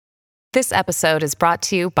This episode is brought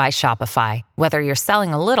to you by Shopify. Whether you're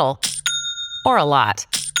selling a little or a lot,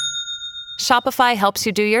 Shopify helps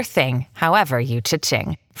you do your thing, however you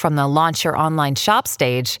cha-ching. From the launch your online shop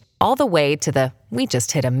stage, all the way to the we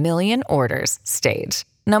just hit 1 million orders stage.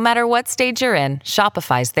 No matter what stage you're in,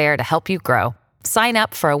 Shopify's there to help you grow. Sign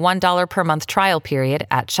up for a $1 per month trial period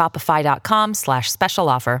at shopify.com/special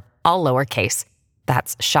offer, all lowercase.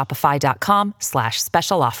 That's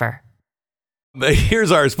shopify.com/special offer.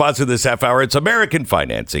 Here's our sponsor this half hour. It's American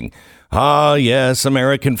Financing. Ah, yes,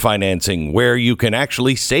 American Financing, where you can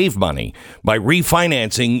actually save money by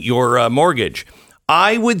refinancing your mortgage.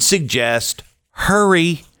 I would suggest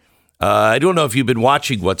hurry. I don't know if you've been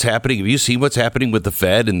watching what's happening. Have you seen what's happening with the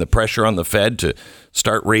Fed and the pressure on the Fed to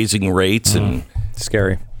start raising rates and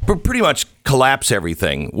scary? Pretty much collapse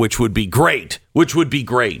everything, which would be great.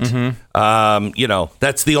 Mm-hmm.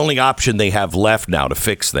 That's the only option they have left now to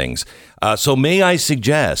fix things. So may I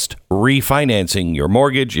suggest refinancing your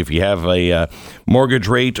mortgage? If you have a mortgage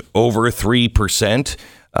rate over 3%,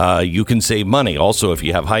 you can save money. Also, if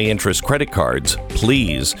you have high interest credit cards,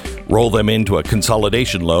 please roll them into a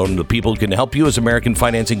consolidation loan. The people who can help you is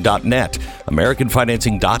AmericanFinancing.net.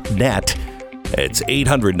 AmericanFinancing.net. It's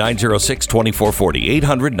 800-906-2440.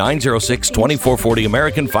 800-906-2440.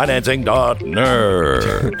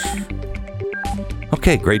 AmericanFinancing.net.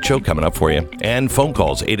 Okay, great show coming up for you. And phone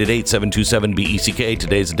calls, 888-727-BECK.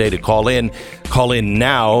 Today's the day to call in. Call in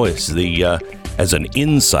now as an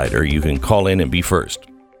insider. You can call in and be first.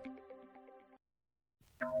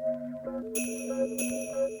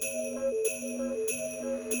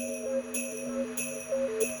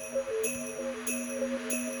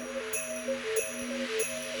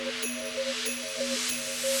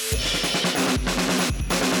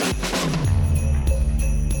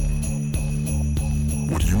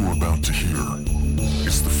 What you are about to hear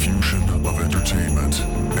is the fusion of entertainment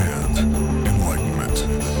and enlightenment.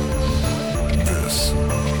 This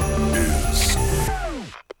is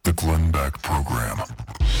the Glenn Beck Program.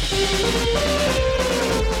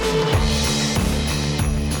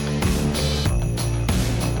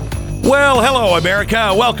 Well, hello,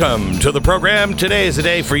 America. Welcome to the program. Today is the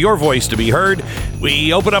day for your voice to be heard.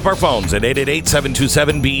 We open up our phones at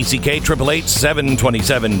 888-727-BECK,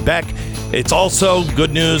 888-727-BECK. It's also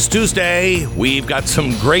Good News Tuesday. We've got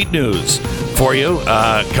some great news for you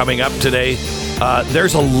coming up today.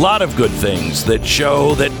 There's a lot of good things that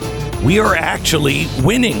show that we are actually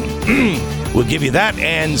winning. We'll give you that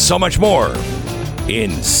and so much more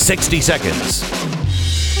in 60 seconds.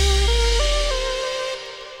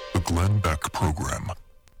 The Glenn Beck Program.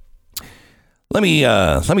 Let me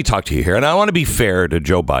talk to you here, and I want to be fair to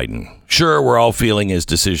Joe Biden. Sure, we're all feeling his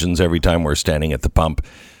decisions every time we're standing at the pump,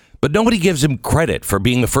 but nobody gives him credit for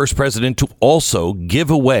being the first president to also give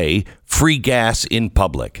away free gas in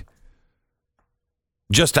public.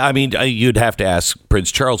 You'd have to ask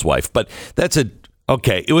Prince Charles' wife, but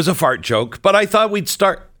it was a fart joke, but I thought we'd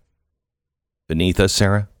start beneath us,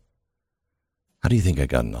 Sarah. How do you think I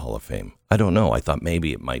got in the Hall of Fame? I don't know. I thought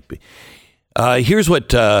maybe it might be. Here's what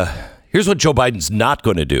Joe Biden's not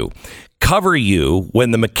going to do. Cover you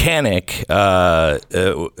when the mechanic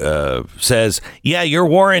says, yeah, your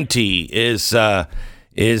warranty is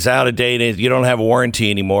out of date. You don't have a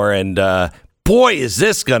warranty anymore. And boy, is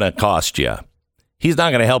this going to cost you. He's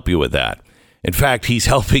not going to help you with that. In fact, he's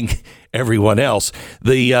helping everyone else.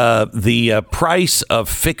 The price of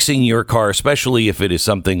fixing your car, especially if it is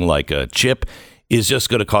something like a chip, is just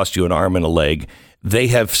going to cost you an arm and a leg. They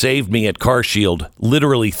have saved me at Car Shield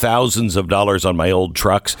literally thousands of dollars on my old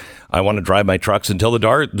trucks. I want to drive my trucks until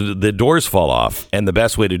the doors fall off. And the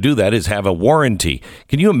best way to do that is have a warranty.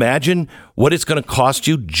 Can you imagine what it's going to cost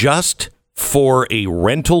you just for a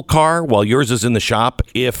rental car while yours is in the shop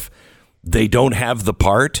if they don't have the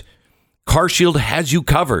part? Car Shield has you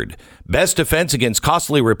covered. Best defense against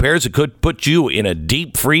costly repairs that could put you in a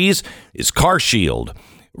deep freeze is Car Shield.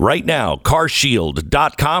 Right now,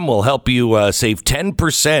 carshield.com will help you save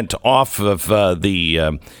 10% off of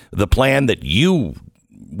the plan that you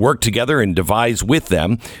work together and devise with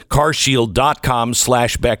them.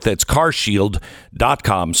 carshield.com/Beck. That's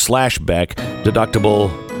carshield.com/Beck.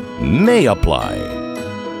 Deductible may apply.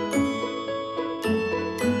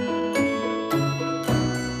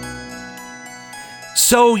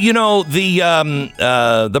 So,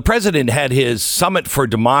 the president had his Summit for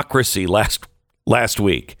Democracy last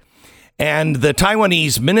week, and the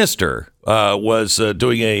Taiwanese minister was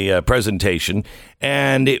doing a presentation,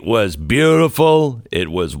 and it was beautiful.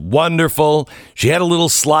 It was wonderful. She had a little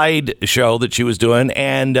slide show that she was doing,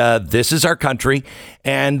 and this is our country,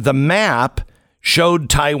 and the map showed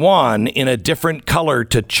Taiwan in a different color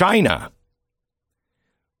to China.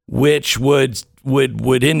 which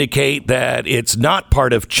would indicate that it's not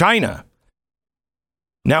part of China.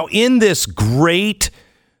 Now, in this great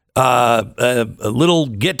little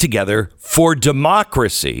get-together for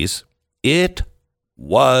democracies, it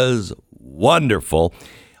was wonderful.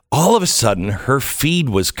 All of a sudden, her feed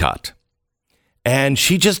was cut, and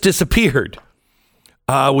she just disappeared,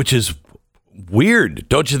 which is weird,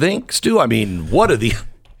 don't you think, Stu? I mean, what are the...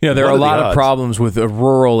 there are a lot of problems with a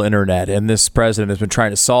rural internet, and this president has been trying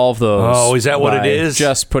to solve those. Oh, is that what it is?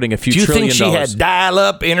 Just putting a few $1 trillion. Do you think she had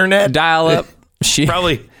dial-up internet? Dial-up. She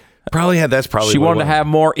probably had. That's probably. She wanted to have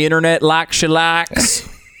more internet like she likes.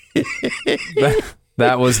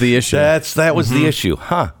 that was the issue. That was the issue,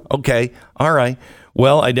 huh? Okay, all right.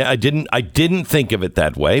 Well, I didn't think of it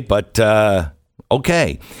that way, but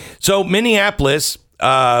okay. So Minneapolis.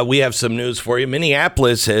 We have some news for you.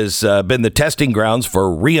 Minneapolis has been the testing grounds for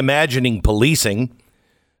reimagining policing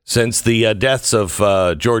since the deaths of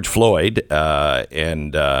George Floyd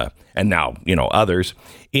and now, others.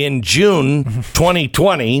 In June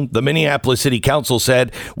 2020, the Minneapolis City Council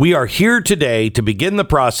said, "We are here today to begin the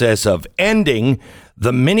process of ending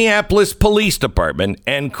the Minneapolis Police Department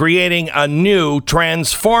and creating a new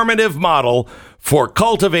transformative model for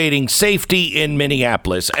cultivating safety in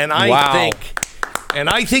Minneapolis." And I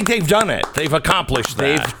think they've done it. They've accomplished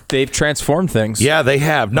that. They've transformed things. Yeah, they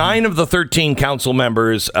have. 9 of the 13 council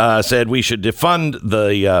members said we should defund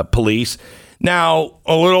the police. Now,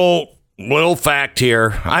 a little fact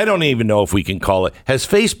here. I don't even know if we can call it. Has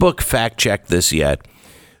Facebook fact-checked this yet?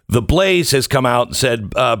 The Blaze has come out and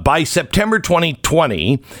said by September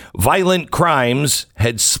 2020, violent crimes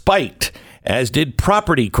had spiked, as did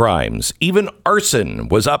property crimes. Even arson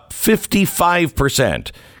was up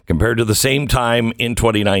 55%. Compared to the same time in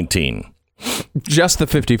 2019. Just the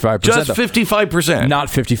 55%. Just 55%. Not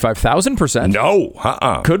 55,000%. No.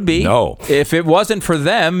 Could be. No. If it wasn't for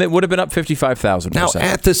them, it would have been up 55,000%. Now,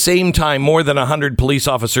 at the same time, more than 100 police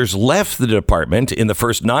officers left the department in the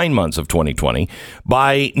first 9 months of 2020.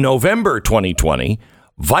 By November 2020,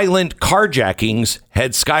 violent carjackings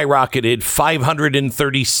had skyrocketed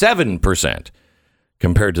 537%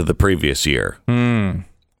 compared to the previous year.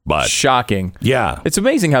 But shocking. Yeah. It's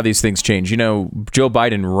amazing how these things change. Joe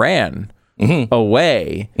Biden ran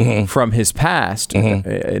away from his past in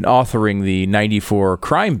authoring the 94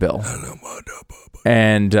 crime bill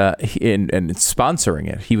and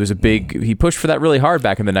sponsoring it. He was he pushed for that really hard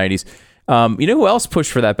back in the 90s. Who else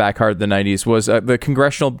pushed for that back hard in the 90s was the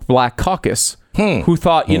Congressional Black Caucus, who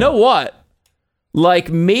thought, you know what?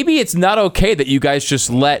 Like, maybe it's not okay that you guys just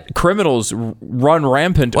let criminals run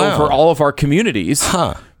rampant over all of our communities.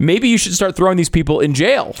 Maybe you should start throwing these people in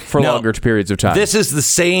jail for longer periods of time. This is the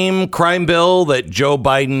same crime bill that Joe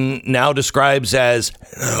Biden now describes as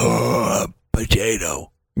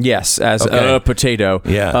potato. Yes, as a potato.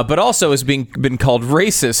 Yeah. But also has been called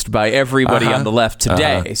racist by everybody on the left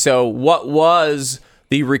today. So what was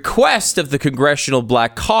the request of the Congressional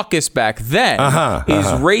Black Caucus back then is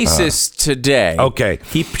racist today. Okay,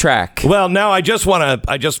 keep track. Well, now I just want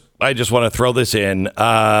to throw this in.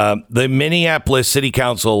 The Minneapolis City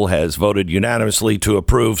Council has voted unanimously to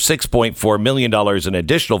approve $6.4 million in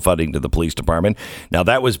additional funding to the police department. Now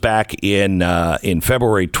that was back in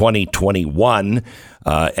February 2021.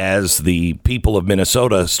 As the people of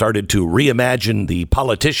Minnesota started to reimagine the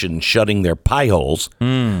politicians shutting their pie holes.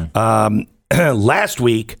 Last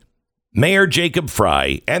week, Mayor Jacob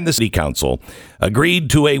Fry and the City Council agreed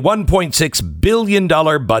to a $1.6 billion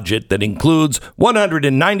budget that includes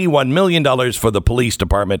 $191 million for the police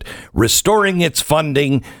department, restoring its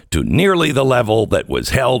funding to nearly the level that was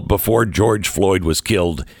held before George Floyd was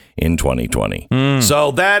killed in 2020.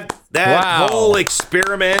 So that whole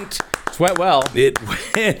experiment... It went well. It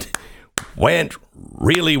went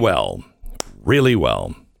really well. Really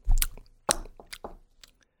well.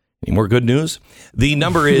 Any more good news? The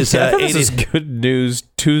number is... this is Good News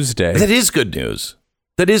Tuesday. That is good news.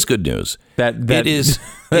 That is good news. That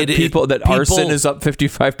arson is up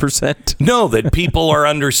 55%. No, that people are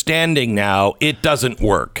understanding now it doesn't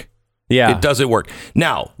work. Yeah. It doesn't work.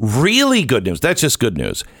 Now, really good news. That's just good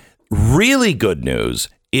news. Really good news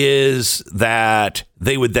is that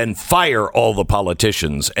they would then fire all the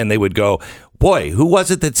politicians and they would go, boy, who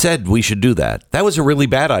was it that said we should do that? That was a really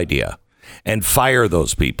bad idea. And fire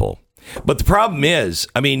those people. But the problem is,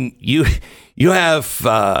 I mean, you have,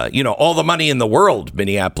 all the money in the world,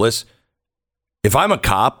 Minneapolis. If I'm a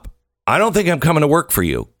cop, I don't think I'm coming to work for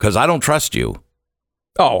you because I don't trust you.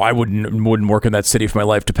 Oh, I wouldn't work in that city if my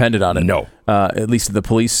life depended on it. No. At least in the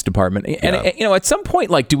police department. And, at some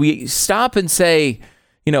point, do we stop and say,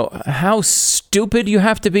 how stupid you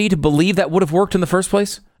have to be to believe that would have worked in the first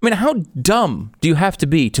place? I mean, how dumb do you have to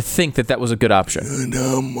be to think that was a good option?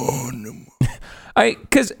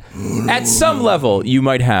 Because at some level, you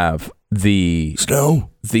might have the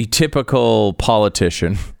typical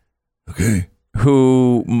politician,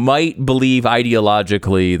 who might believe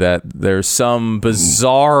ideologically that there's some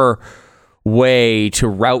bizarre way to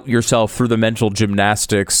route yourself through the mental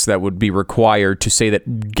gymnastics that would be required to say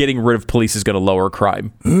that getting rid of police is going to lower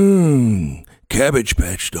crime. Cabbage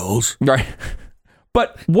Patch Dolls. Right.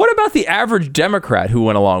 But what about the average Democrat who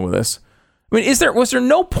went along with this? I mean, was there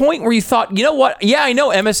no point where you thought, you know what? Yeah, I know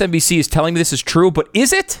MSNBC is telling me this is true, but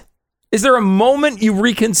is it? Is there a moment you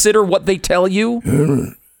reconsider what they tell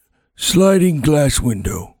you? Sliding glass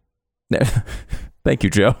window. Thank you,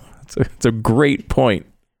 Joe. It's a great point.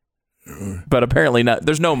 But apparently not.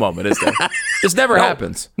 There's no moment, is there? This never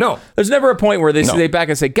happens. No. There's never a point where they sit back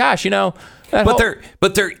and say, gosh, But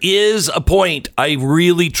there is a point, I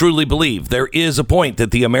really truly believe, there is a point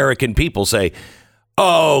that the American people say,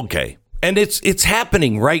 oh, okay. And it's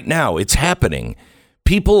happening right now. It's happening.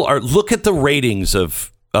 People look at the ratings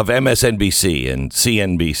of MSNBC and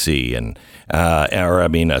CNBC and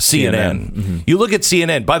CNN. Mm-hmm. You look at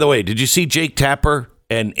CNN. By the way, did you see Jake Tapper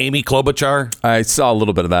and Amy Klobuchar? I saw a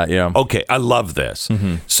little bit of that, yeah. Okay, I love this.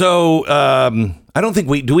 Mm-hmm. So I don't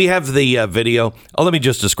think do we have the video? Oh, let me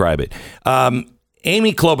just describe it.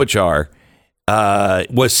 Amy Klobuchar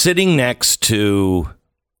was sitting next to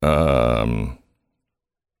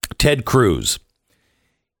Ted Cruz,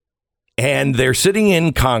 and they're sitting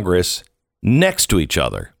in Congress next to each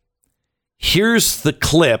other. Here's the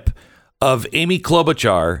clip of Amy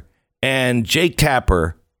Klobuchar and Jake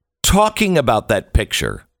Tapper talking about that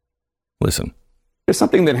picture. Listen. There's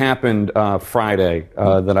something that happened Friday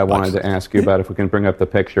that I wanted to ask you about, if we can bring up the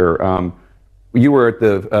picture. You were at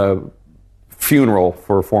the funeral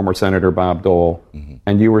for former Senator Bob Dole,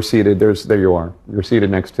 and you were seated, there you are. You're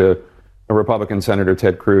seated next to a Republican Senator,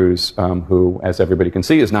 Ted Cruz, who, as everybody can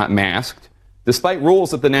see, is not masked, despite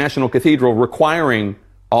rules at the National Cathedral requiring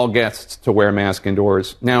all guests to wear masks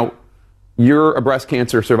indoors. Now, you're a breast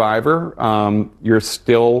cancer survivor. You're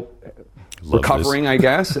still recovering, I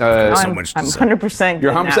guess. I'm 100%.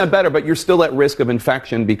 You're 100% better, but you're still at risk of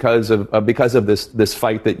infection because of this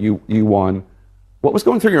fight that you won. What was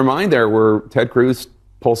going through your mind there, where Ted Cruz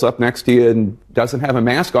pulls up next to you and doesn't have a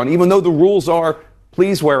mask on, even though the rules are,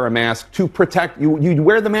 please wear a mask to protect you? You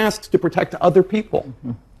wear the masks to protect other people.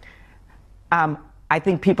 I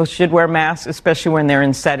think people should wear masks, especially when they're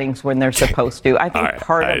in settings when they're supposed to. I think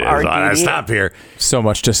part of our duty. Stop here. So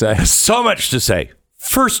much to say. So much to say.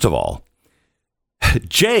 First of all,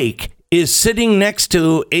 Jake is sitting next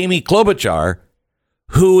to Amy Klobuchar,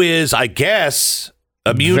 who is, I guess,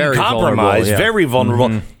 immune compromised, very vulnerable.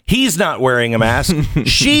 Mm-hmm. He's not wearing a mask.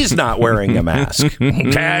 She's not wearing a mask. I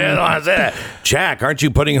don't want to say that. Jack, aren't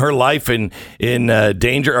you putting her life in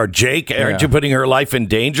danger? Or Jake, aren't you putting her life in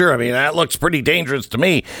danger? I mean, that looks pretty dangerous to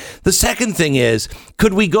me. The second thing is,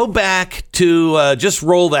 could we go back to just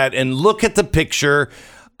roll that and look at the picture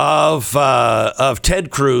of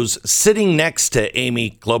Ted Cruz sitting next to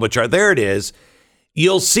Amy Klobuchar? There it is.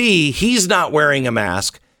 You'll see he's not wearing a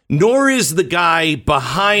mask. Nor is the guy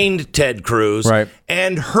behind Ted Cruz. Right.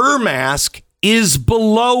 And her mask is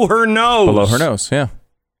below her nose. Below her nose, yeah.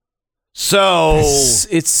 So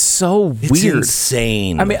it's so weird. It's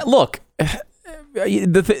insane. I mean, look,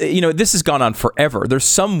 this has gone on forever. There's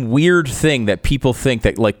some weird thing that people think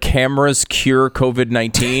that like cameras cure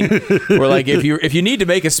COVID-19. Or like if you need to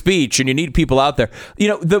make a speech and you need people out there,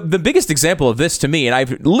 the biggest example of this to me, and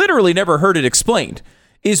I've literally never heard it explained,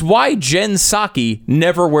 is why Jen Psaki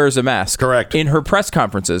never wears a mask. Correct. In her press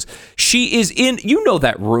conferences. She is in,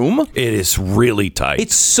 that room. It is really tight.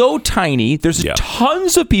 It's so tiny. There's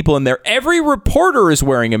tons of people in there. Every reporter is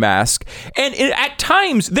wearing a mask. And at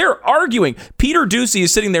times, they're arguing. Peter Doocy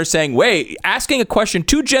is sitting there saying, asking a question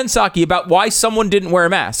to Jen Psaki about why someone didn't wear a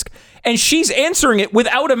mask. And she's answering it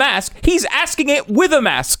without a mask. He's asking it with a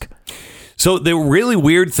mask. So the really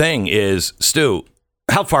weird thing is, Stu,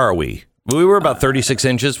 how far are we? We were about 36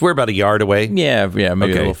 inches. We're about a yard away. Yeah, maybe a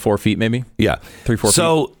little 4 feet, maybe. Yeah. 3-4 feet.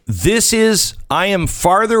 So I am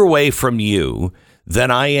farther away from you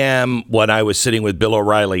than I am when I was sitting with Bill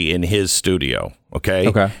O'Reilly in his studio.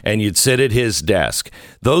 Okay. And you'd sit at his desk.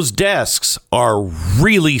 Those desks are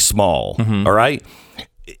really small. Mm-hmm. All right.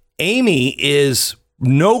 Amy is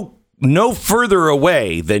no further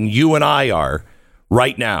away than you and I are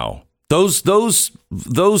right now. Those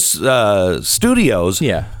studios.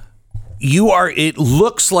 Yeah. It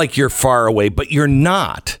looks like you're far away, but you're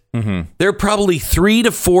not. Mm-hmm. They're probably 3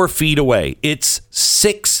 to 4 feet away. It's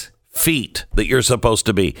 6 feet that you're supposed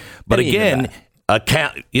to be. But again, all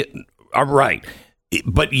right.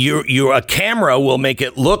 but a camera will make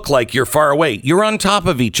it look like you're far away. You're on top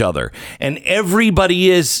of each other, and everybody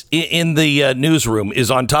is in the newsroom is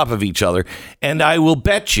on top of each other. And I will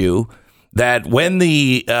bet you that when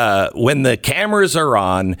the cameras are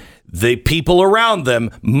on, the people around them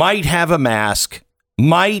might have a mask,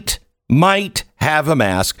 might have a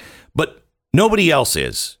mask, but nobody else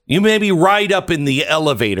is. You may be right up in the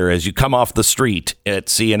elevator as you come off the street at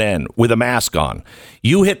CNN with a mask on.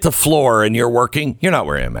 You hit the floor and you're working. You're not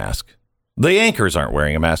wearing a mask. The anchors aren't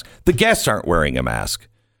wearing a mask. The guests aren't wearing a mask.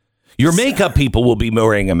 Your makeup people will be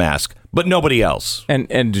wearing a mask, but nobody else.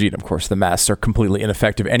 And of course, the masks are completely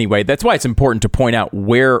ineffective anyway. That's why it's important to point out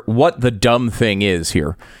what the dumb thing is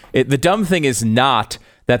here. The dumb thing is not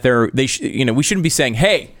that we shouldn't be saying,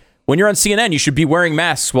 hey, when you're on CNN, you should be wearing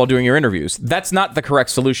masks while doing your interviews. That's not the correct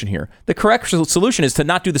solution here. The correct solution is to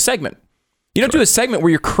not do the segment. You don't do a segment where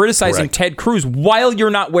you're criticizing Ted Cruz while you're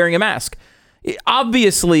not wearing a mask.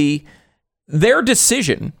 Obviously, their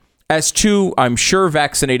decision as two, I'm sure,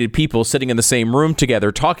 vaccinated people sitting in the same room together,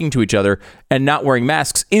 talking to each other and not wearing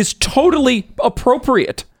masks is totally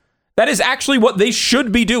appropriate. That is actually what they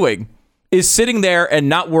should be doing, is sitting there and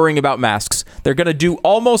not worrying about masks. They're going to do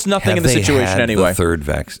almost nothing in the situation anyway.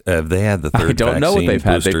 Have they had the third I don't know what they've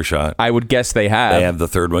had. Booster shot? I would guess they have. They have the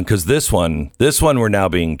third one, because this one we're now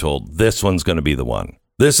being told, this one's going to be the one.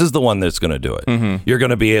 This is the one that's going to do it. Mm-hmm. You're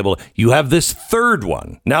going to be able, you have this third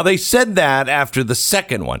one. Now, they said that after the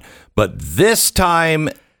second one, but this time,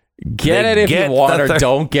 get it if you want, or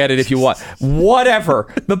don't get it if you want.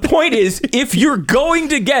 Whatever. The point is, if you're going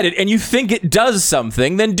to get it and you think it does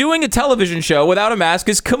something, then doing a television show without a mask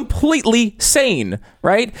is completely sane,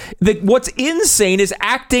 right? What's insane is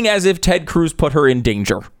acting as if Ted Cruz put her in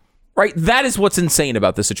danger, right? That is what's insane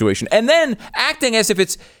about this situation. And then acting as if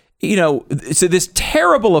it's this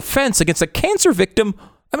terrible offense against a cancer victim.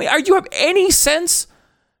 I mean, you have any sense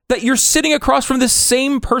that you're sitting across from this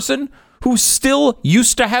same person who still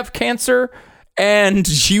used to have cancer and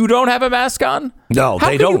you don't have a mask on? No,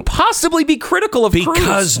 they don't. How can you possibly be critical of Cruz?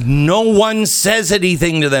 Because no one says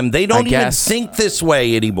anything to them. They don't even think this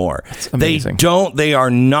way anymore. They are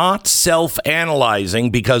not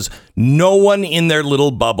self-analyzing because no one in their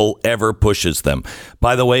little bubble ever pushes them.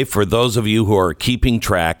 By the way, for those of you who are keeping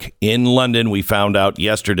track, in London, we found out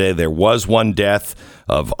yesterday there was one death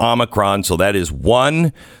of Omicron. So that is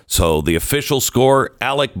one. So the official score,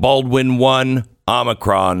 Alec Baldwin 1,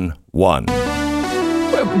 Omicron 1.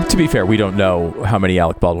 To be fair, we don't know how many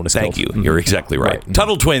Alec Baldwin has killed. Thank you. You're exactly right.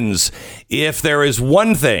 Tuttle Twins, if there is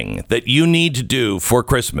one thing that you need to do for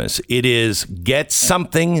Christmas, it is get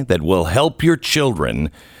something that will help your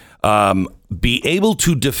children be able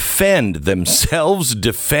to defend themselves,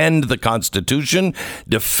 defend the Constitution,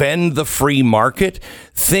 defend the free market,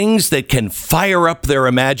 things that can fire up their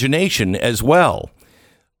imagination as well.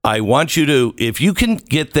 I want you to, if you can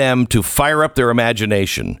get them to fire up their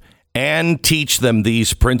imagination and teach them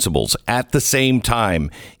these principles at the same time,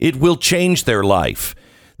 it will change their life.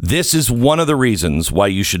 This is one of the reasons why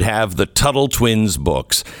you should have the Tuttle Twins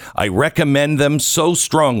books. I recommend them so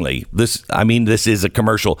strongly. This is a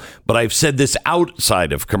commercial, but I've said this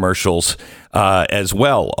outside of commercials as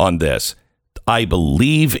well on this. I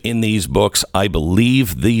believe in these books. I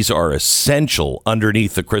believe these are essential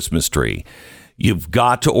underneath the Christmas tree. You've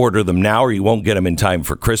got to order them now or you won't get them in time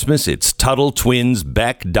for Christmas. It's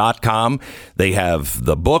TuttleTwinsBeck.com. They have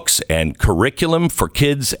the books and curriculum for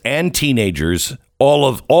kids and teenagers,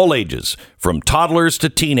 all ages, from toddlers to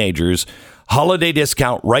teenagers. Holiday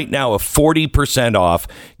discount right now of 40% off.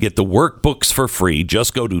 Get the workbooks for free.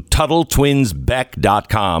 Just go to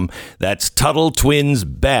TuttleTwinsBeck.com. That's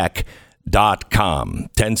TuttleTwinsBeck.com.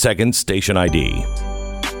 10 seconds, station ID.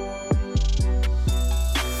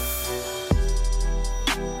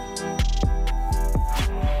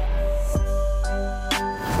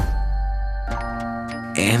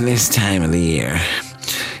 And this time of the year,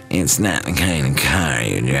 it's not the kind of car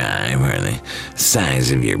you drive or the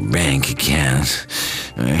size of your bank account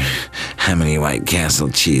or how many White Castle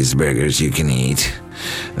cheeseburgers you can eat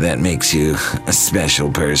that makes you a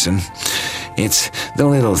special person. It's the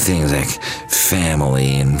little things like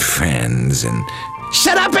family and friends and...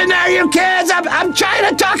 Shut up in there, you kids! I'm trying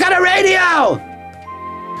to talk on the radio!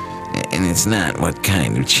 And it's not what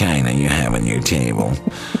kind of china you have on your table.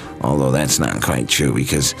 Although that's not quite true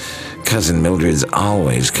because Cousin Mildred's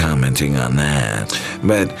always commenting on that.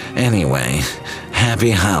 But anyway,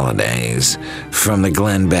 happy holidays from the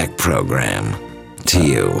Glenn Beck program to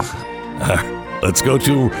you. Let's go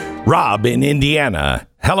to Rob in Indiana.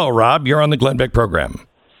 Hello, Rob. You're on the Glenn Beck program.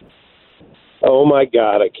 Oh, my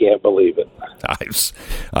God, I can't believe it.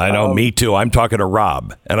 I know, me too. I'm talking to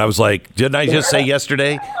Rob. And I was like, didn't I just say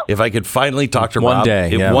yesterday, if I could finally talk to Rob?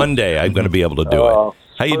 One day I'm going to be able to do it.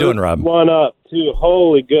 How you doing, Rob? One up, too.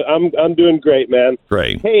 Holy good. I'm doing great, man.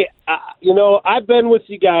 Great. Hey, I've been with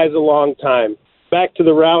you guys a long time. Back to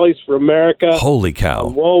the Rallies for America. Holy cow.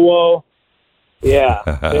 Whoa. Yeah.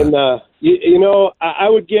 And, I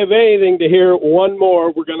would give anything to hear one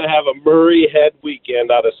more. We're going to have a Murray Head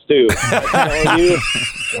weekend out of Stu. I'm telling you.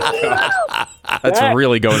 That's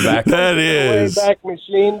really going back. That is. Way back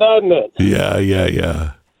machine, doesn't it?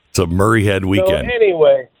 Yeah. It's a Murray Head weekend.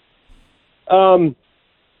 So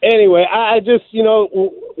anyway, I just,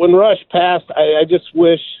 when Rush passed, I just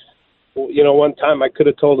wish, one time I could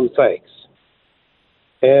have told him thanks.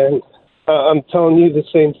 And I'm telling you the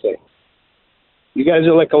same thing. You guys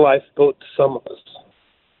are like a lifeboat to some of us.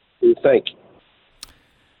 And thank you.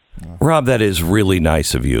 Rob, that is really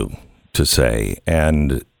nice of you to say.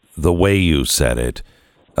 And the way you said it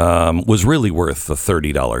was really worth the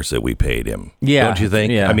 $30 that we paid him. Yeah. Don't you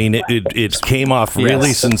think? Yeah. I mean, it came off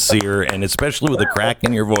really sincere, and especially with the crack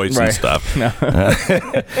in your voice and stuff.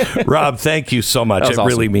 Rob, thank you so much. It awesome.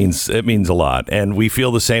 really means a lot. And we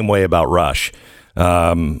feel the same way about Rush.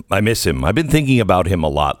 I miss him. I've been thinking about him a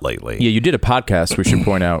lot lately. Yeah, you did a podcast, we should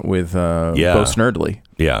point out, with Bo Snerdley.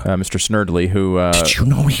 Yeah. Mr. Snerdley, who... Did you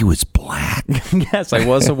know he was black? Yes, I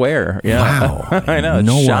was aware. Yeah. Wow. I know. It's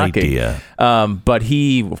no shocking. idea. But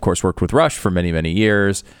he, of course, worked with Rush for many, many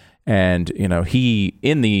years. And, he,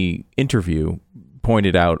 in the interview,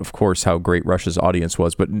 pointed out, of course, how great Rush's audience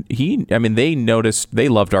was. But they noticed, they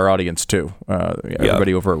loved our audience, too.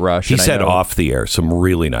 Everybody over at Rush. He said off the air some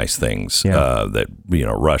really nice things that,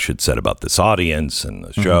 Rush had said about this audience and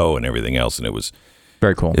the show and everything else. And it was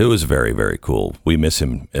very cool. It was very, very cool. We miss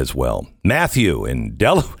him as well. Matthew in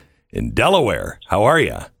Delaware. How are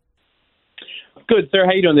you? Good, sir.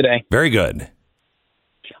 How you doing today? Very good.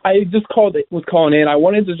 I just was calling in. I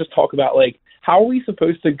wanted to just talk about, how are we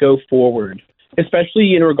supposed to go forward,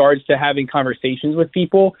 especially in regards to having conversations with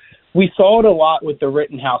people. We saw it a lot with the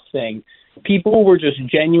Rittenhouse thing. People were just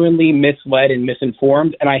genuinely misled and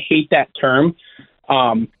misinformed, and I hate that term,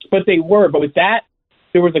 but they were. But with that,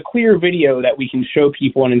 there was a clear video that we can show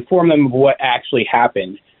people and inform them of what actually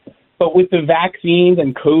happened. But with the vaccines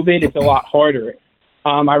and COVID, it's a lot harder.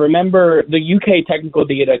 I remember the UK technical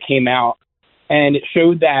data came out, and it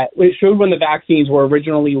showed when the vaccines were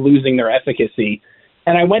originally losing their efficacy.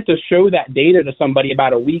 And I went to show that data to somebody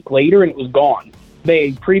about a week later, and it was gone.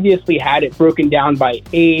 They previously had it broken down by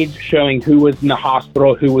age, showing who was in the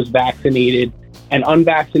hospital, who was vaccinated and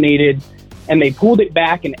unvaccinated. And they pulled it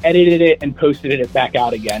back and edited it and posted it back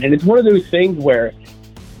out again. And it's one of those things where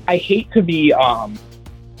I hate to be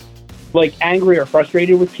angry or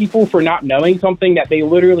frustrated with people for not knowing something that they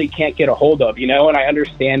literally can't get a hold of, And I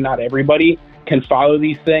understand not everybody can follow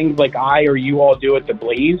these things like I or you all do at the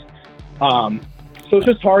Blaze. So it's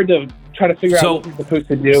just hard to try to figure out what we're supposed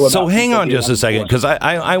to do. So hang on just a second, because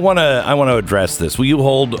I want to address this. Will you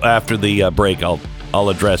hold after the break? I'll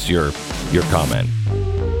address your comment.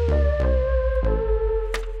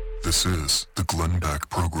 This is the Glenn Beck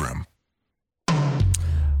Program.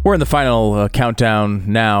 We're in the final countdown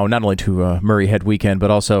now, not only to Murray Head weekend, but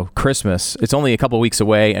also Christmas. It's only a couple weeks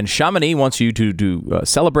away, and Chamonix wants you to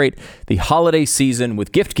celebrate the holiday season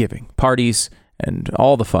with gift-giving, parties, and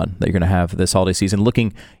all the fun that you're going to have this holiday season,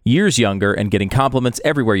 looking years younger and getting compliments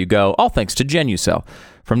everywhere you go, all thanks to Genucel.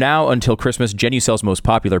 From now until Christmas, Genucel's most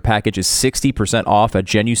popular package is 60% off at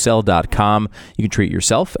Genucel.com. You can treat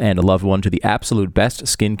yourself and a loved one to the absolute best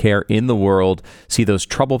skincare in the world. See those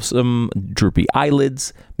troublesome, droopy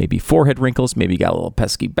eyelids, maybe forehead wrinkles, maybe you got a little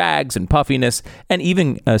pesky bags and puffiness, and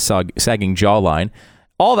even a sagging jawline.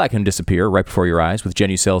 All that can disappear right before your eyes with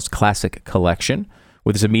Genucel's Classic Collection.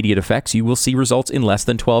 With its immediate effects, you will see results in less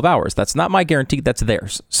than 12 hours. That's not my guarantee, that's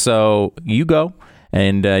theirs. So you go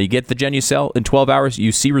and you get the Genucel in 12 hours.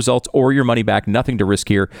 You see results or your money back. Nothing to risk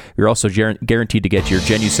here. You're also guaranteed to get your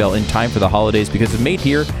Genucel in time for the holidays because it's made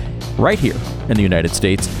here, right here in the United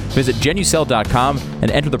States. Visit Genucel.com and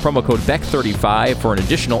enter the promo code BECK35 for an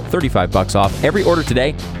additional $35 off. Every order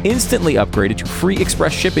today instantly upgraded to free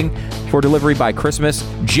express shipping for delivery by Christmas.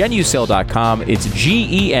 Genucel.com. It's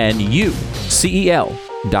GENUCEL.com.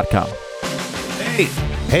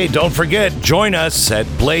 Hey, don't forget, join us at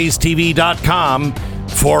blazetv.com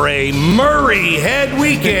for a Murray Head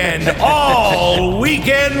weekend all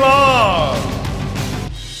weekend long.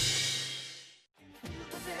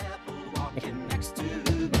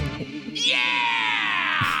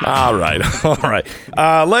 Yeah! All right.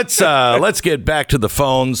 Let's get back to the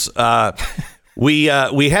phones. We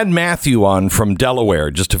had Matthew on from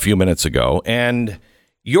Delaware just a few minutes ago, and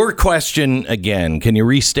your question again, can you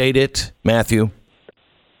restate it, Matthew?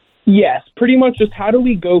 Yes, pretty much just how do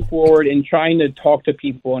we go forward in trying to talk to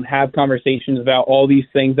people and have conversations about all these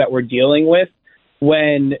things that we're dealing with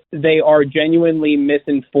when they are genuinely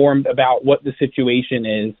misinformed about what the situation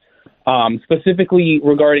is, specifically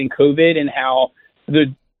regarding COVID and how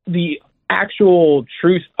the actual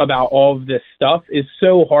truth about all of this stuff is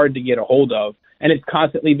so hard to get a hold of, and it's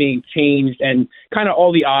constantly being changed, and kind of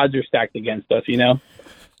all the odds are stacked against us, you know?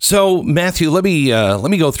 So, Matthew, let me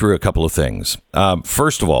go through a couple of things.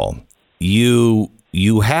 First of all, you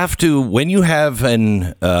have to, when you have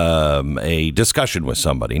a discussion with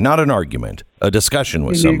somebody, not an argument, a discussion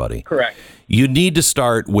with somebody. Correct. You need to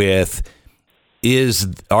start with,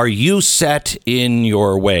 are you set in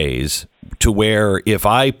your ways to where if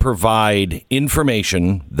I provide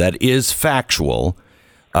information that is factual,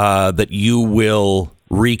 that you will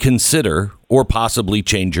reconsider or possibly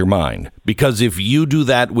change your mind? Because if you do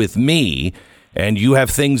that with me and you have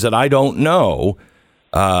things that I don't know,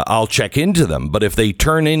 I'll check into them. But if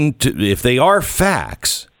they are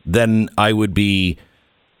facts, then I would be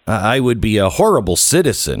a horrible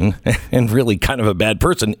citizen and really kind of a bad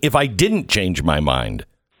person if I didn't change my mind.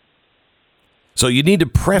 So you need to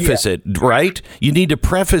preface it, right? You need to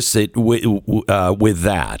preface it with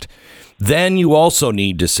that. Then you also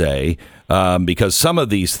need to say, because some of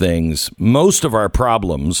these things, most of our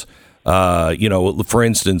problems, for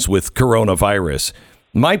instance, with coronavirus,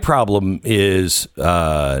 my problem is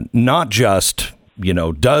not just,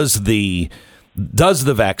 does the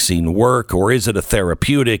vaccine work, or is it a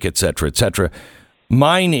therapeutic, et cetera, et cetera.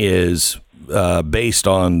 Mine is based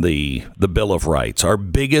on the Bill of Rights. Our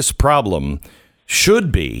biggest problem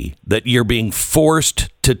should be that you're being forced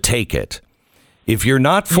to take it. If you're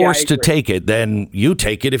not forced to take it, then you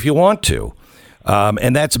take it if you want to.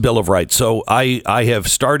 And that's Bill of Rights. So I have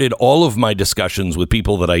started all of my discussions with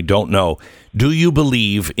people that I don't know. Do you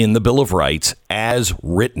believe in the Bill of Rights as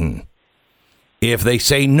written? If they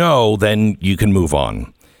say no, then you can move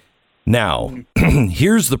on. Now,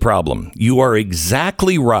 here's the problem. You are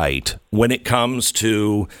exactly right when it comes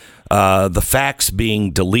to the facts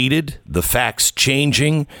being deleted, the facts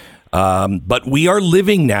changing. But we are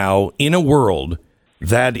living now in a world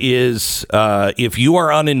that is, if you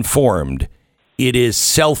are uninformed, it is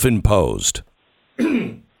self-imposed.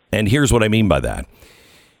 And here's what I mean by that.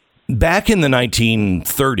 Back in the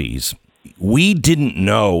 1930s, we didn't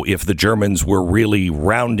know if the Germans were really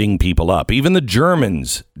rounding people up. Even the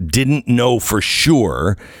Germans didn't know for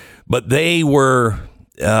sure, but they were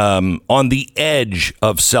on the edge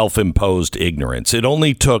of self-imposed ignorance. It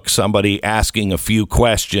only took somebody asking a few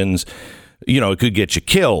questions. It could get you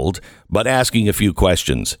killed, but asking a few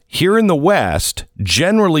questions. Here in the West,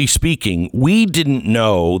 generally speaking, we didn't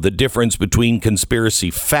know the difference between conspiracy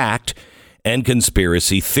fact and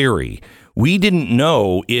conspiracy theory. We didn't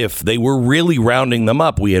know if they were really rounding them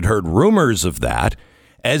up. We had heard rumors of that.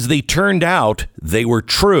 As they turned out, they were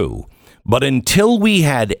true. But until we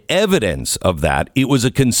had evidence of that, it was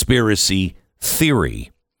a conspiracy theory.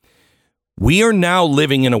 We are now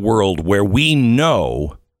living in a world where we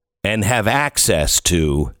know and have access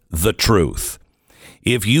to the truth.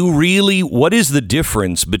 If you really, what is the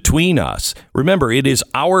difference between us? Remember, it is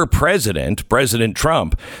our president, President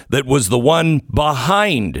Trump, that was the one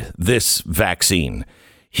behind this vaccine.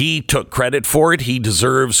 He took credit for it. He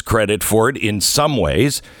deserves credit for it in some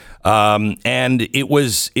ways. And it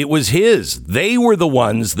was his. They were the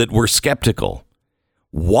ones that were skeptical.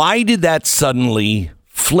 Why did that suddenly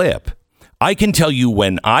flip? I can tell you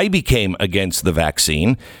when I became against the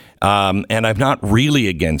vaccine, and I'm not really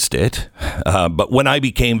against it, but when I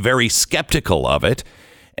became very skeptical of it,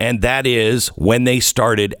 and that is when they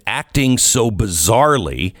started acting so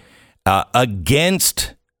bizarrely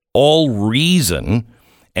against all reason,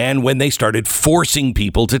 and when they started forcing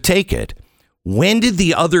people to take it. When did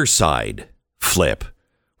the other side flip?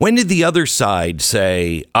 When did the other side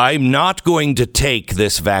say, I'm not going to take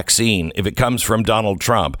this vaccine if it comes from Donald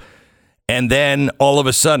Trump? And then all of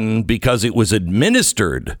a sudden, because it was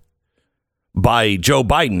administered by Joe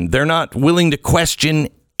Biden, they're not willing to question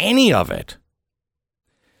any of it.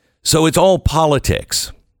 So it's all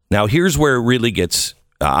politics. Now, here's where it really gets,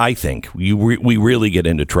 I think, we really get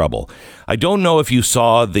into trouble. I don't know if you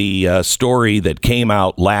saw the story that came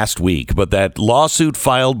out last week, but that lawsuit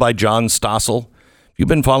filed by John Stossel. You've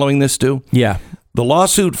been following this, Stu? Yeah. The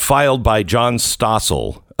lawsuit filed by John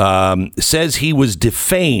Stossel says he was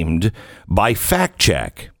defamed by Fact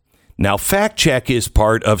Check. Now, Fact Check is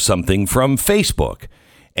part of something from Facebook.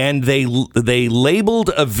 and they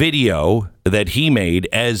labeled a video that he made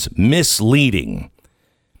as misleading.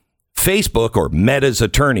 Facebook, or Meta's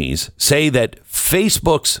attorneys, say that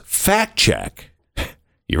Facebook's fact check,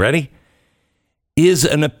 you ready, is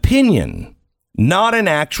an opinion, not an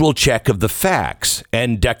actual check of the facts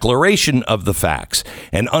and declaration of the facts.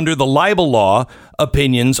 And under the libel law,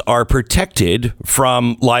 opinions are protected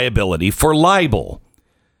from liability for libel.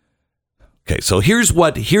 Okay, so here's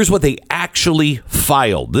what they actually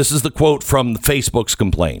filed. This is the quote from Facebook's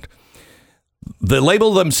complaint. The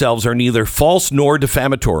label themselves are neither false nor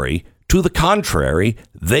defamatory. To the contrary,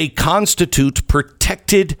 they constitute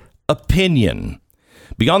protected opinion.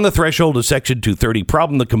 Beyond the threshold of Section 230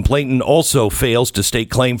 problem, the complainant also fails to state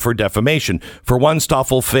claim for defamation. For one,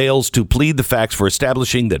 Stoffel fails to plead the facts for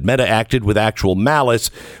establishing that Meta acted with actual malice,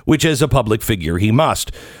 which as a public figure he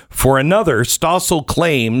must. For another, Stossel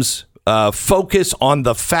claims focus on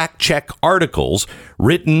the fact-check articles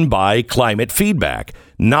written by Climate Feedback,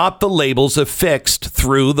 not the labels affixed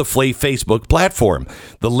through the Facebook platform.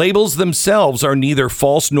 The labels themselves are neither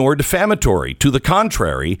false nor defamatory. To the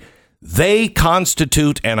contrary, they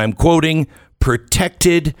constitute, and I'm quoting,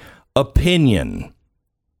 protected opinion.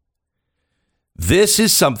 This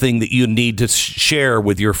is something that you need to share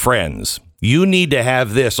with your friends. You need to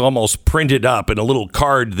have this almost printed up in a little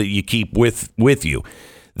card that you keep with you.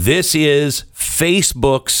 This is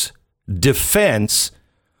Facebook's defense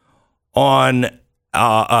on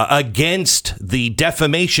against the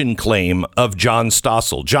defamation claim of John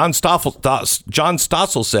Stossel. John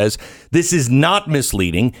Stossel says this is not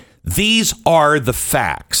misleading. These are the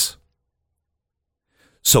facts.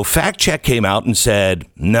 So Fact Check came out and said,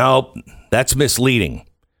 no, that's misleading.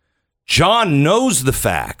 John knows the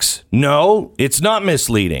facts. No, it's not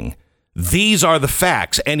misleading. These are the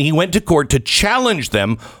facts. And he went to court to challenge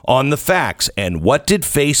them on the facts. And what did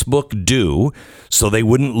Facebook do so they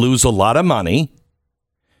wouldn't lose a lot of money?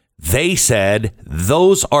 They said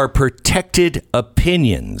those are protected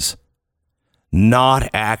opinions, not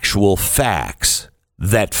actual facts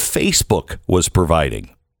that Facebook was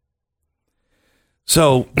providing.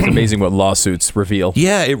 So it's amazing what lawsuits reveal.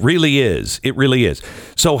 Yeah, it really is. It really is.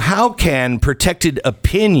 So how can protected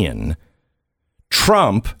opinion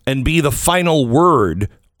trump and be the final word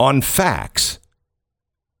on facts?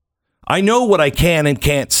 I know what I can and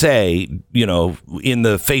can't say, in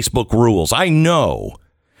the Facebook rules. I know.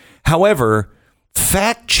 However,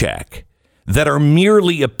 fact check that are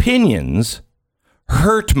merely opinions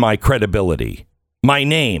hurt my credibility, my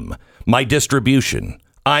name, my distribution.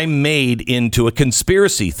 I'm made into a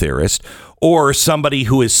conspiracy theorist or somebody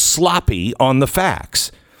who is sloppy on the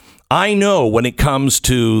facts. I know when it comes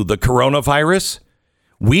to the coronavirus,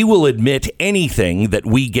 we will admit anything that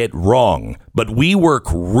we get wrong, but we work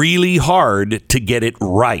really hard to get it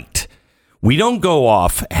right. We don't go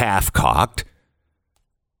off half-cocked.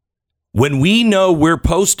 When we know we're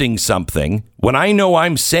posting something, when I know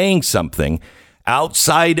I'm saying something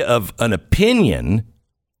outside of an opinion,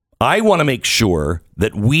 I want to make sure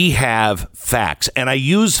that we have facts. And I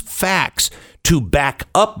use facts to back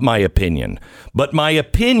up my opinion. But my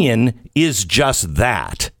opinion is just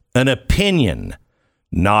that, an opinion,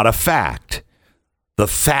 not a fact. The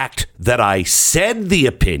fact that I said the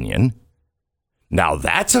opinion, now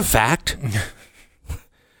that's a fact.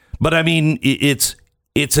 But I mean, it's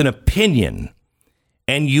an opinion.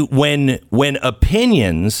 And when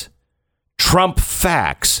opinions trump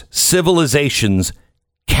facts, civilizations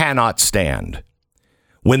cannot stand.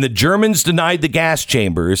 When the Germans denied the gas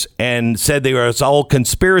chambers and said they were all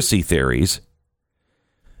conspiracy theories,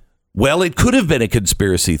 well, it could have been a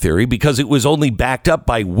conspiracy theory because it was only backed up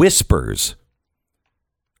by whispers,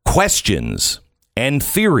 questions, and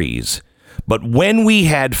theories. But when we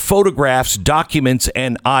had photographs, documents,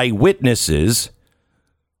 and eyewitnesses,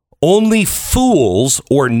 only fools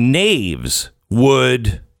or knaves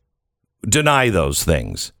would deny those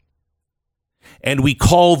things. And we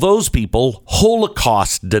call those people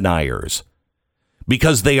Holocaust deniers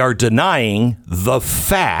because they are denying the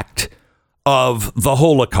fact of the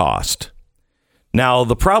Holocaust. Now,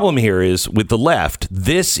 the problem here is with the left,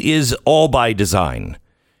 this is all by design.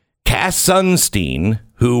 Cass Sunstein,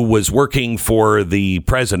 who was working for the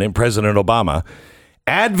President Obama,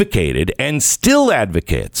 advocated and still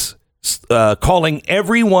advocates calling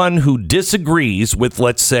everyone who disagrees with,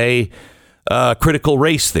 let's say, critical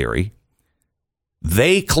race theory.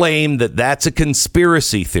 They claim that that's a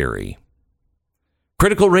conspiracy theory.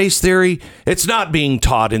 Critical race theory, it's not being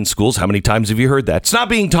taught in schools. How many times have you heard that? It's not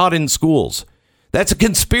being taught in schools. That's a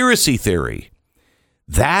conspiracy theory.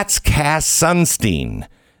 That's Cass Sunstein.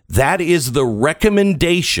 That is the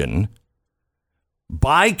recommendation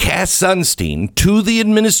by Cass Sunstein to the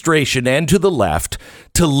administration and to the left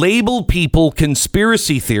to label people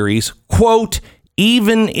conspiracy theories, quote,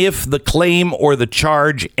 even if the claim or the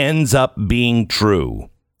charge ends up being true.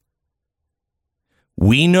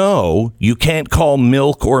 We know you can't call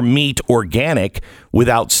milk or meat organic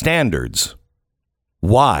without standards.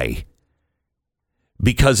 Why?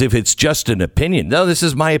 Because if it's just an opinion, no, this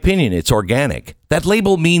is my opinion, it's organic. That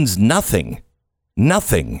label means nothing.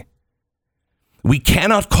 Nothing. We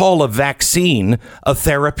cannot call a vaccine a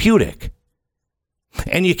therapeutic.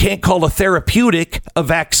 And you can't call a therapeutic a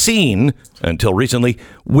vaccine, until recently,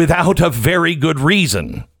 without a very good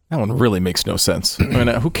reason. That one really makes no sense. I mean,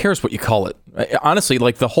 who cares what you call it? Honestly,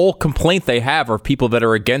 like the whole complaint they have are people that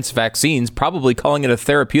are against vaccines. Probably calling it a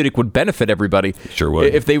therapeutic would benefit everybody. Sure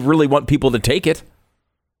would. If they really want people to take it.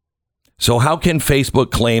 So how can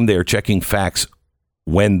Facebook claim they're checking facts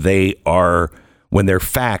when their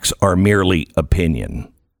facts are merely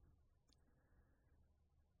opinion?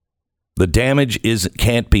 The damage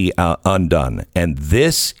can't be undone. And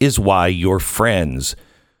this is why your friends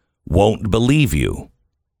won't believe you.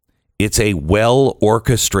 It's a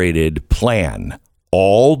well-orchestrated plan,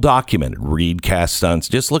 all documented. Read Cass Sunstein.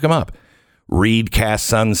 Just look him up. Read Cass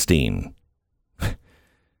Sunstein.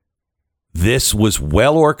 This was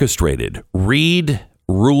well-orchestrated. Read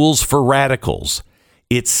Rules for Radicals.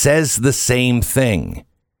 It says the same thing.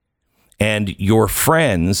 And your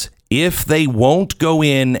friends, if they won't go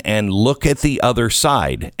in and look at the other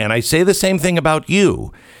side, and I say the same thing about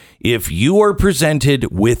you, if you are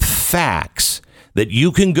presented with facts that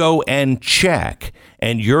you can go and check,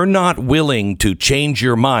 and you're not willing to change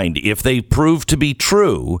your mind if they prove to be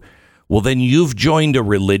true, well, then you've joined a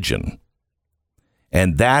religion.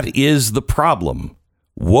 And that is the problem.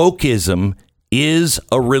 Wokeism is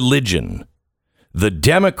a religion. The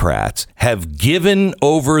Democrats have given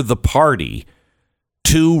over the party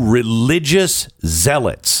to religious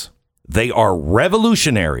zealots. They are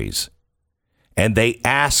revolutionaries, and they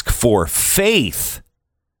ask for faith,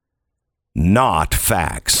 not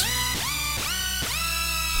facts.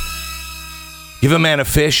 Give a man a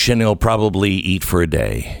fish and he'll probably eat for a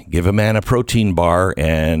day. Give a man a protein bar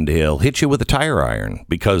and he'll hit you with a tire iron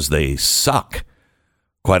because they suck,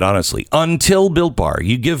 quite honestly. Until Built Bar.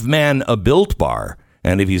 You give man a Built Bar,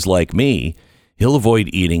 and if he's like me, he'll avoid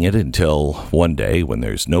eating it until one day when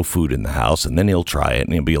there's no food in the house, and then he'll try it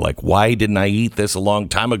and he'll be like, why didn't I eat this a long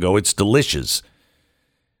time ago? It's delicious.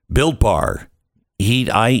 Built Bar.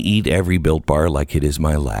 I eat every Built Bar like it is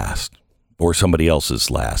my last, or somebody else's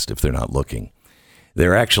last if they're not looking.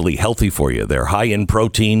 They're actually healthy for you. They're high in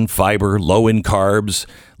protein, fiber, low in carbs,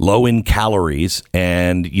 low in calories,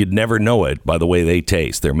 and you'd never know it by the way they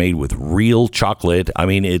taste. They're made with real chocolate. I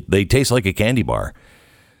mean, they taste like a candy bar.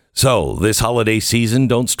 So this holiday season,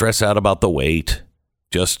 don't stress out about the weight.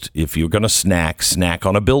 Just if you're going to snack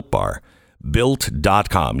on a Built Bar.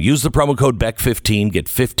 Built.com. Use the promo code BECK15. Get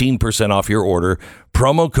 15% off your order.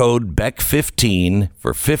 Promo code BECK15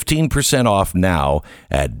 for 15% off now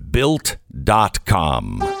at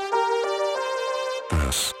Built.com.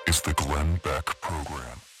 This is the Glenn Beck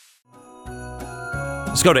Program.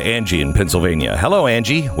 Let's go to Angie in Pennsylvania. Hello,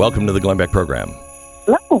 Angie. Welcome to the Glenn Beck Program.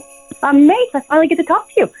 Hello. Nate, I finally get to talk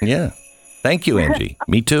to you. Yeah. Thank you, Angie.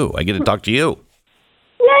 Me too. I get to talk to you.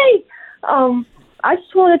 Yay. I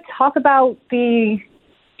just want to talk about the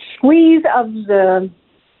squeeze of the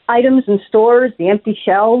items in stores, the empty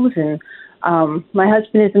shelves, and my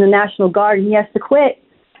husband is in the National Guard and he has to quit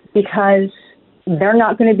because they're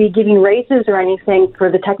not going to be giving raises or anything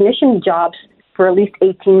for the technician jobs for at least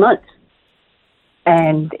 18 months.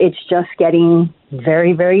 And it's just getting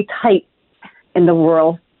very, very tight in the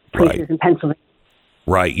rural places in Pennsylvania.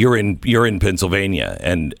 Right. You're in Pennsylvania.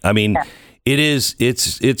 And I mean, yeah.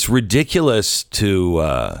 It's ridiculous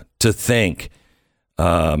to think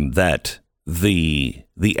that the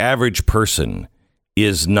average person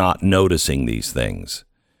is not noticing these things.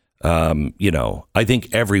 I think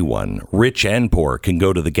everyone, rich and poor, can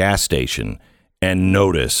go to the gas station and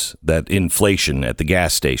notice that inflation at the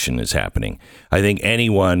gas station is happening. I think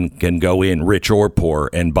anyone can go in, rich or poor,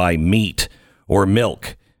 and buy meat or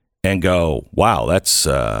milk and go, wow,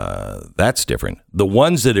 that's different. The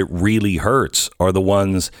ones that it really hurts are the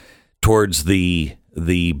ones towards the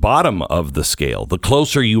bottom of the scale. The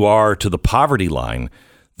closer you are to the poverty line,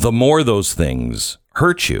 the more those things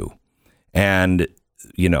hurt you. And,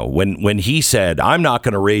 when he said, I'm not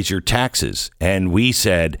going to raise your taxes, and we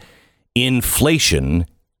said, inflation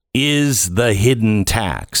is the hidden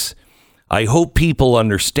tax. I hope people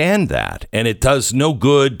understand that. And it does no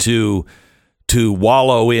good to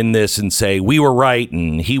wallow in this and say we were right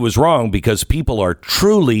and he was wrong, because people are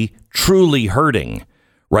truly, truly hurting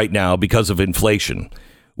right now because of inflation.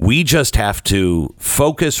 We just have to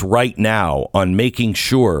focus right now on making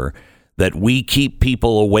sure that we keep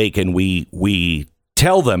people awake and we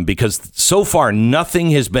tell them, because so far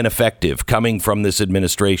nothing has been effective coming from this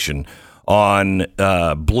administration on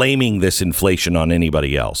blaming this inflation on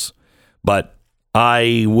anybody else. But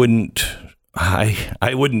I wouldn't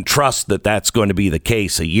trust that that's going to be the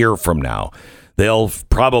case a year from now. They'll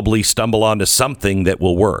probably stumble onto something that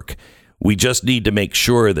will work. We just need to make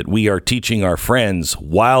sure that we are teaching our friends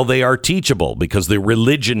while they are teachable, because the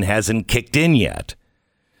religion hasn't kicked in yet,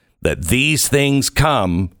 that these things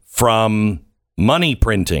come from money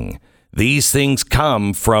printing. These things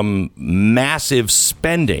come from massive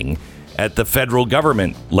spending at the federal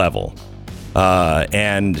government level.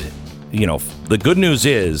 And, you know, the good news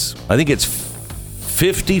is, I think it's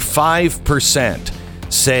 55%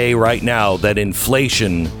 say right now that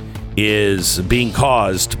inflation is being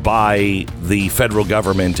caused by the federal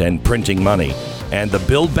government and printing money. And the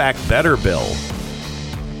Build Back Better bill,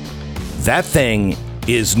 that thing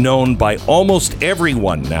is known by almost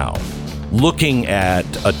everyone now. Looking at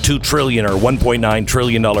a $2 trillion or $1.9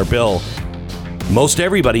 trillion bill, most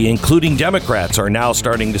everybody, including Democrats, are now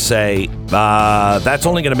starting to say, that's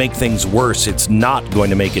only going to make things worse. It's not going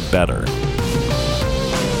to make it better.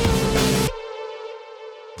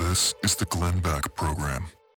 This is the Glenn Beck Program.